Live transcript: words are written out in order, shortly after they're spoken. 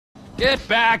Get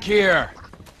back here!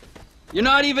 You're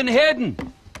not even hidden!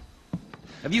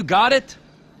 Have you got it?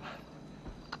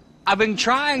 I've been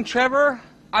trying, Trevor.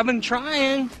 I've been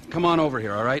trying. Come on over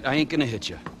here, all right? I ain't gonna hit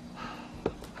you.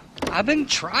 I've been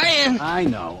trying. I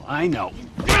know, I know.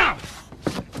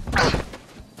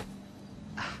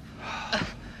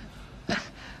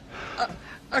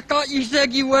 I thought you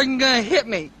said you wasn't gonna hit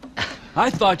me.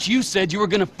 I thought you said you were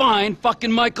gonna find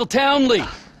fucking Michael Townley.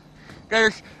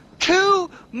 There's two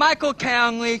Michael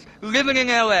Townleys living in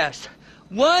LS.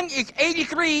 One is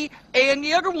 83, and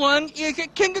the other one is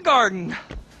at kindergarten.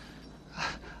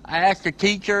 I asked the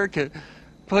teacher to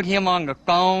put him on the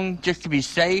phone just to be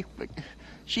safe, but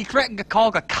she threatened to call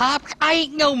the cops. I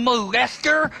ain't no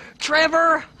molester,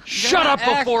 Trevor. Shut up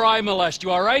before I molest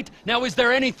you, all right? Now, is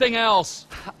there anything else?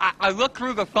 I looked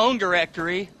through the phone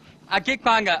directory. I did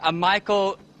find a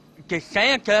Michael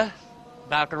DeSanta,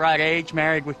 about the right age,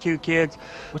 married with 2 kids.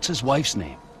 What's his wife's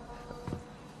name?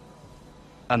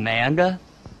 Amanda?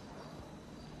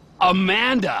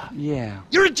 Amanda? Yeah.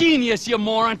 You're a genius, you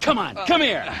moron. Come on, come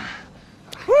here.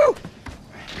 Woo!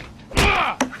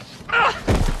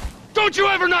 Don't you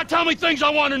ever not tell me things I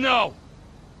want to know!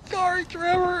 Sorry,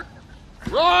 Trevor.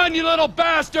 Run, you little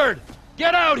bastard!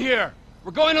 Get out here!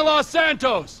 We're going to Los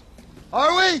Santos!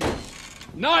 Are we?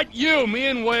 Not you, me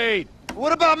and Wade.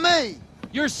 What about me?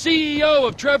 You're CEO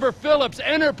of Trevor Phillips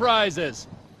Enterprises.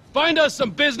 Find us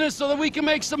some business so that we can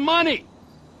make some money.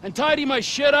 And tidy my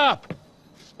shit up.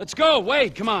 Let's go,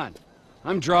 Wade, come on.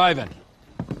 I'm driving.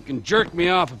 You can jerk me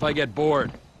off if I get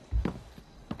bored.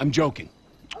 I'm joking.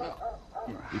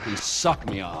 You can suck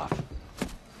me off.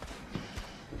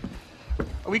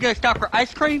 Are we gonna stop for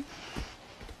ice cream?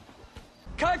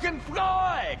 Cousin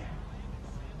Floyd!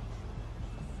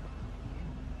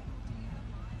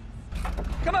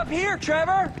 Come up here,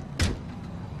 Trevor!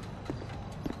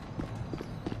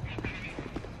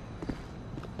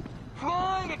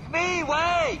 Floyd, it's me,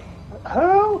 Wade!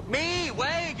 Who? Me,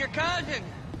 Wade, your cousin!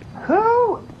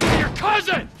 Who? Your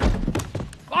cousin!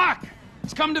 Fuck!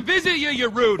 He's come to visit you, you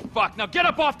rude fuck. Now get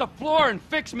up off the floor and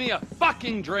fix me a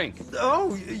fucking drink.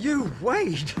 Oh, you,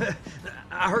 Wade.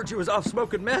 I heard you was off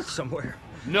smoking meth somewhere.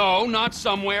 No, not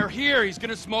somewhere. Here. He's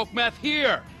gonna smoke meth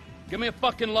here. Give me a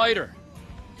fucking lighter.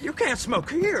 You can't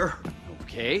smoke here.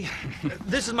 Okay.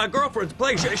 This is my girlfriend's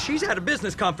place. She's at a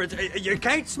business conference. You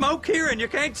can't smoke here and you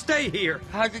can't stay here.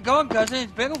 How's it going, cousin?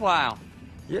 It's been a while.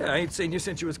 Yeah, I ain't seen you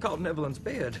since you was caught in Evelyn's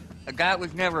bed. A guy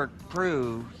was never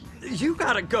proved. You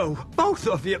gotta go, both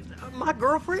of you. My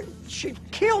girlfriend, she'd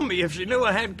kill me if she knew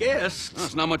I had guests. Well,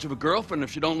 it's not much of a girlfriend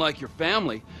if you don't like your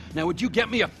family. Now, would you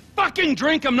get me a fucking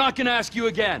drink? I'm not gonna ask you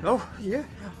again. Oh, yeah,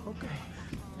 okay.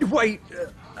 Wait,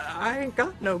 I ain't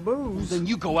got no booze. Then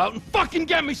you go out and fucking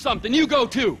get me something. You go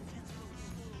too.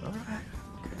 All right,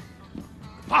 okay.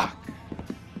 Fuck.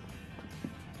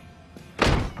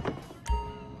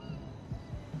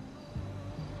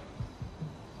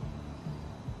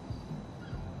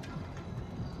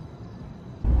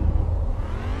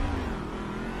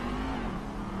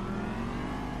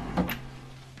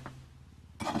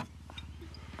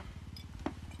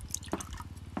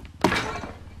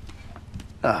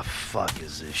 The fuck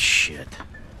is this shit?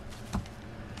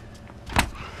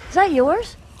 Is that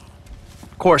yours?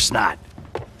 Of course not.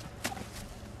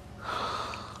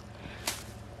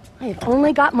 I have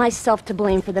only got myself to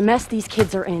blame for the mess these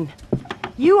kids are in.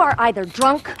 You are either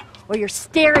drunk, or you're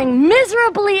staring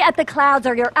miserably at the clouds,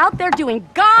 or you're out there doing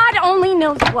God only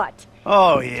knows what.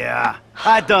 Oh, yeah.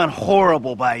 I done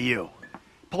horrible by you.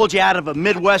 Pulled you out of a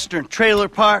Midwestern trailer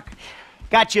park.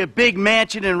 Got you a big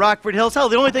mansion in Rockford Hills. Hell,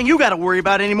 the only thing you gotta worry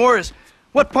about anymore is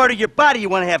what part of your body you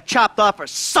want to have chopped off or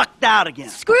sucked out again.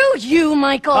 Screw you,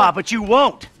 Michael! Ah, but you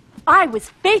won't. I was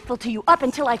faithful to you up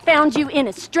until I found you in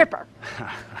a stripper.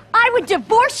 I would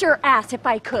divorce your ass if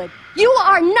I could. You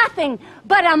are nothing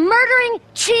but a murdering,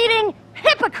 cheating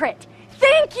hypocrite.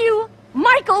 Thank you,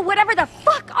 Michael, whatever the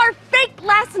fuck our fake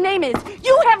last name is.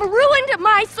 You have ruined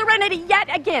my serenity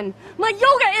yet again. My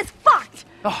yoga is fucked.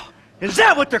 Oh, is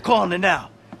that what they're calling it now?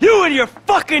 You and your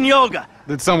fucking yoga.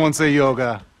 Did someone say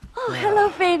yoga? Oh, hello,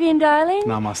 Fabian, darling.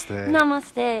 Namaste.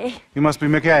 Namaste. You must be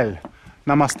Miguel.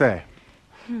 Namaste.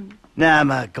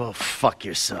 Nah, go fuck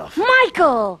yourself.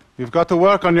 Michael! You've got to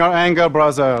work on your anger,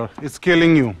 brother. It's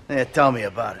killing you. Yeah, tell me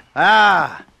about it.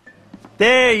 Ah,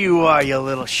 there you are, you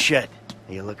little shit.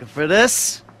 Are you looking for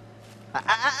this?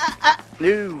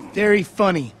 No. Very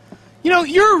funny. You know,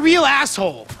 you're a real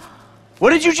asshole. What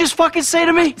did you just fucking say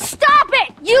to me? Stop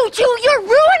it! You two, you're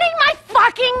ruining my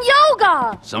fucking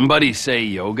yoga! Somebody say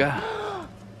yoga?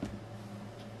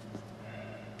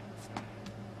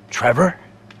 Trevor?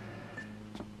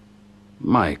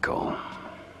 Michael.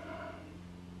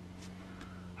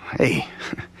 Hey,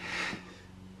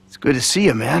 it's good to see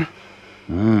you, man.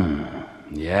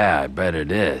 Yeah, I bet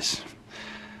it is.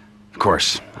 Of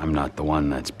course, I'm not the one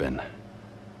that's been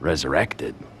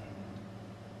resurrected.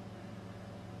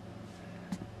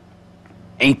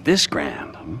 Ain't this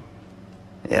grand, huh?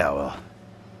 Yeah, well,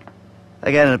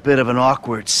 I got in a bit of an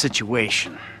awkward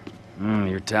situation.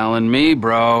 You're telling me,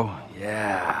 bro.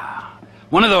 Yeah.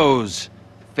 One of those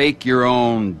fake your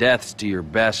own deaths to your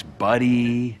best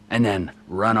buddy, and then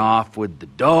run off with the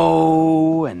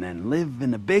dough, and then live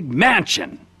in a big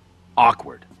mansion.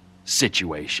 Awkward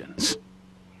situations.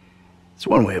 It's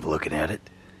one way of looking at it.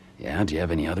 Yeah, do you have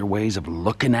any other ways of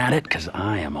looking at it? 'Cause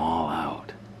I am all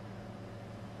out.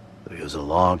 It was a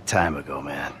long time ago,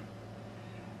 man.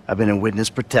 I've been in witness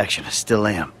protection. I still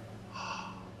am.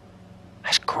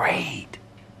 That's great.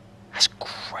 That's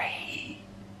great.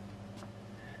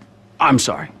 I'm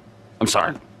sorry.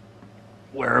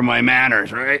 Where are my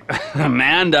manners, right?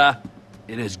 Amanda,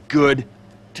 it is good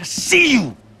to see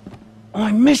you. Oh,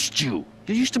 I missed you.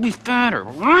 You used to be fatter.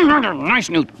 Nice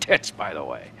new tits, by the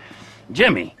way.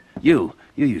 Jimmy, you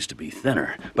used to be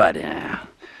thinner, but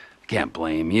can't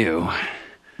blame you.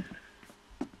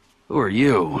 Who are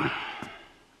you?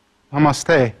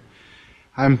 Namaste.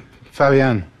 I'm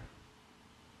Fabian.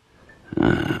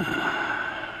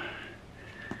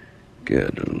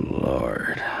 Good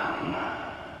Lord.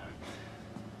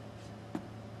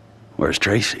 Where's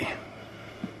Tracy?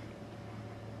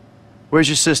 Where's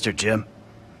your sister, Jim?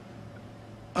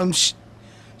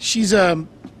 She's trying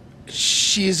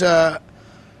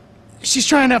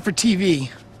out for TV.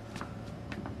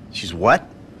 She's what?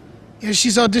 Yeah,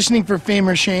 she's auditioning for Fame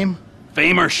or Shame.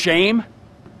 Fame or shame?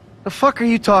 The fuck are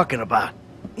you talking about?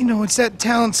 You know, it's that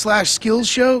talent/skills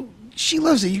show. She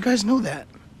loves it. You guys know that.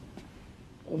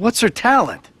 What's her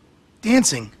talent?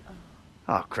 Dancing.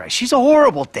 Oh, Christ, she's a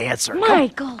horrible dancer.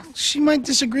 Michael! She might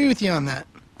disagree with you on that.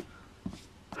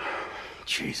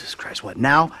 Jesus Christ, what,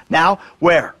 now? Now?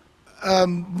 Where?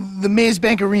 The Maze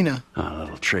Bank Arena. Oh,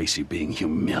 little Tracy being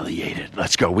humiliated.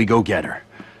 Let's go. We go get her.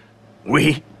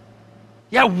 We?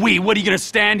 Yeah, we. What, are you gonna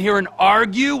stand here and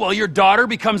argue while your daughter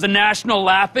becomes a national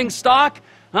laughingstock?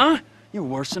 Huh? You're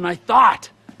worse than I thought.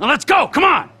 Now let's go. Come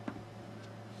on.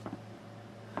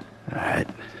 All right.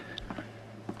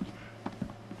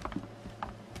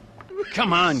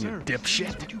 Come on, you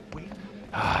dipshit.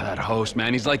 Ah, that host,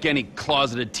 man. He's like any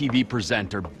closeted TV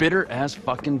presenter. Bitter as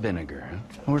fucking vinegar. Huh?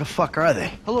 Where the fuck are they?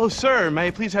 Hello, sir. May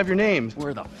I please have your names?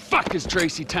 Where the fuck is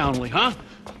Tracy Townley, huh?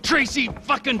 Tracy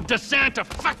fucking DeSanta.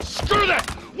 Fuck, screw that!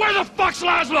 Where the fuck's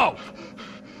Laszlo?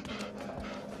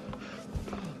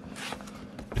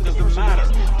 It doesn't matter.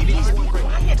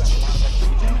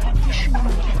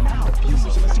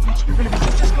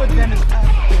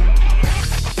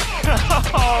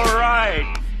 All right.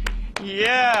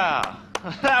 Yeah.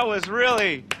 That was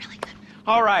really good.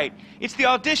 All right. It's the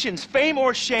auditions, Fame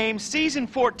or Shame, Season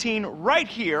 14, right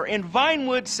here in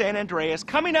Vinewood, San Andreas.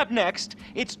 Coming up next,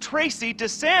 it's Tracy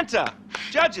DeSanta.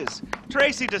 Judges,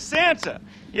 Tracy DeSanta.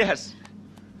 Yes.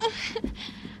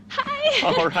 Hi.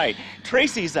 All right.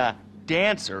 Tracy's a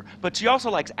dancer, but she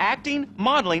also likes acting,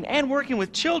 modeling, and working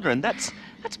with children. That's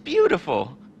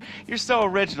beautiful. You're so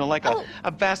original, like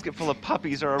a basket full of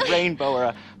puppies or a rainbow or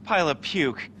a pile of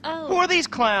puke. Oh. Who are these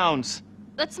clowns?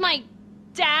 That's my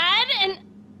dad and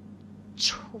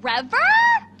Trevor?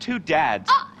 Two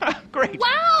dads. Great.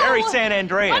 Wow. Very San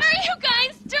Andreas. What are you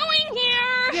guys doing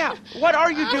here? Yeah, what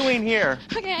are you doing here?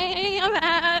 Okay, I'm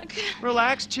back.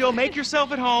 Relax, chill, make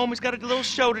yourself at home. He's got a little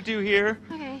show to do here.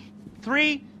 Okay.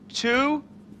 3, 2,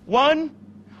 1.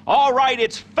 All right,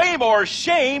 it's Fame or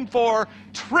Shame for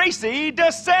Tracy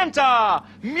DeSanta.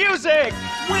 Music!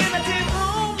 When I came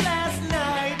home last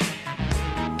night,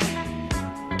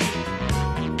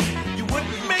 you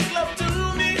wouldn't make love to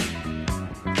me.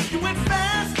 You went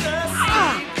fast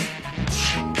asleep.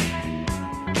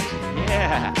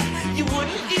 Yeah. You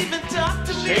wouldn't even talk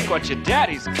to me. Take what your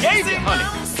daddy's gave you, honey.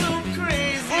 I'm so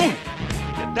crazy.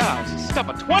 Get down. Stuff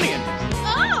a 20 in this.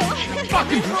 Oh!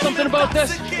 Fucking do something about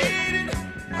this.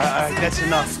 That's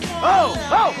enough. Oh!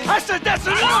 I said that's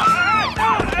enough!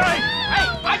 Hey,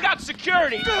 I got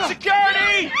security!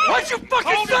 Security! What'd you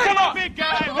fucking say? Come on, big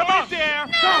guy! Come on there!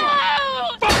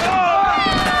 No!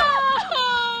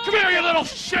 Come here, you little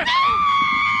shit!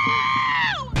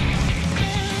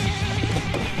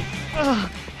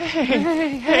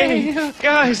 Hey,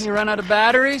 guys! You run out of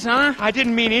batteries, huh? I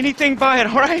didn't mean anything by it,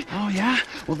 all right? Oh, yeah?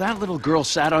 Well, that little girl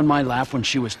sat on my lap when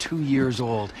she was 2 years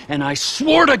old, and I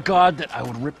swore to God that I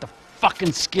would rip the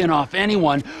fucking skin off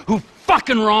anyone who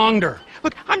fucking wronged her.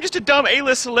 Look, I'm just a dumb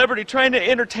A-list celebrity trying to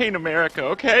entertain America,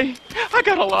 okay? I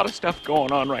got a lot of stuff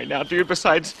going on right now, dude,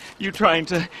 besides you trying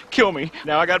to kill me.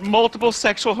 Now, I got multiple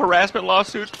sexual harassment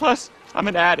lawsuits, plus I'm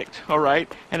an addict, all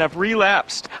right? And I've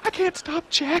relapsed. I can't stop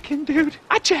jacking, dude.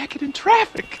 I jack it in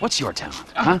traffic. What's your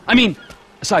talent, huh? I mean,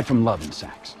 aside from loving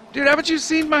sex. Dude, haven't you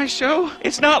seen my show?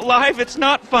 It's not live, it's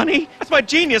not funny. That's my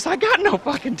genius. I got no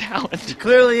fucking talent. You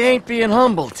clearly ain't being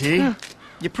humble, T.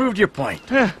 You proved your point.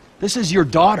 This is your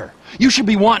daughter. You should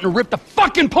be wanting to rip the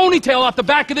fucking ponytail off the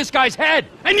back of this guy's head.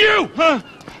 And you!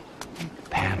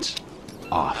 Pants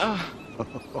off.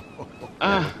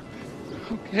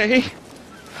 Okay.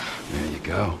 There you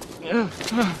go.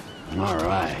 All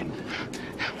right.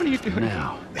 What are you doing?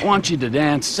 Now, I want you to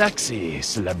dance sexy,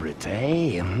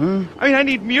 celebrity. I mean, I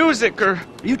need music or... Are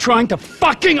you trying to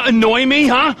fucking annoy me,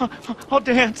 huh? I'll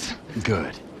dance.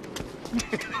 Good.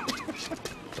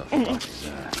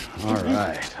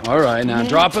 All right, now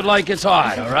drop it like it's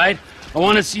hot, all right? I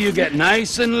want to see you get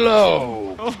nice and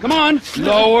low. Come on,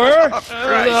 lower,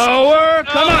 lower,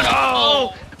 come on.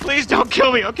 Oh, please don't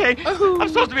kill me, okay? I'm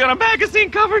supposed to be on a magazine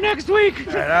cover next week.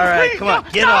 All right, Please, come on, no.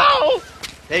 get up.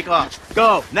 Take off.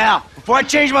 Go, now, before I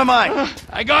change my mind.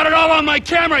 I got it all on my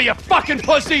camera, you fucking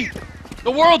pussy.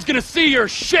 The world's gonna see your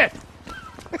shit.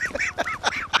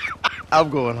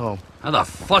 I'm going home. How the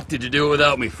fuck did you do it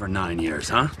without me for 9 years,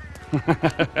 huh? Oh,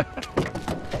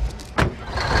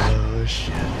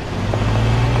 shit.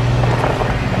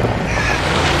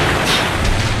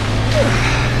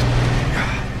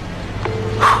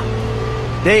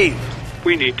 Dave.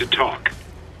 We need to talk.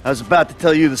 I was about to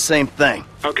tell you the same thing.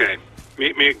 Okay.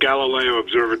 Meet me at Galileo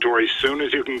Observatory as soon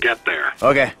as you can get there.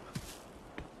 Okay.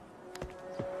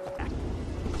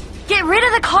 Get rid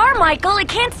of the car, Michael. It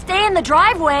can't stay in the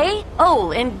driveway.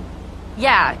 Oh, and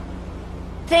yeah.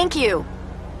 Thank you.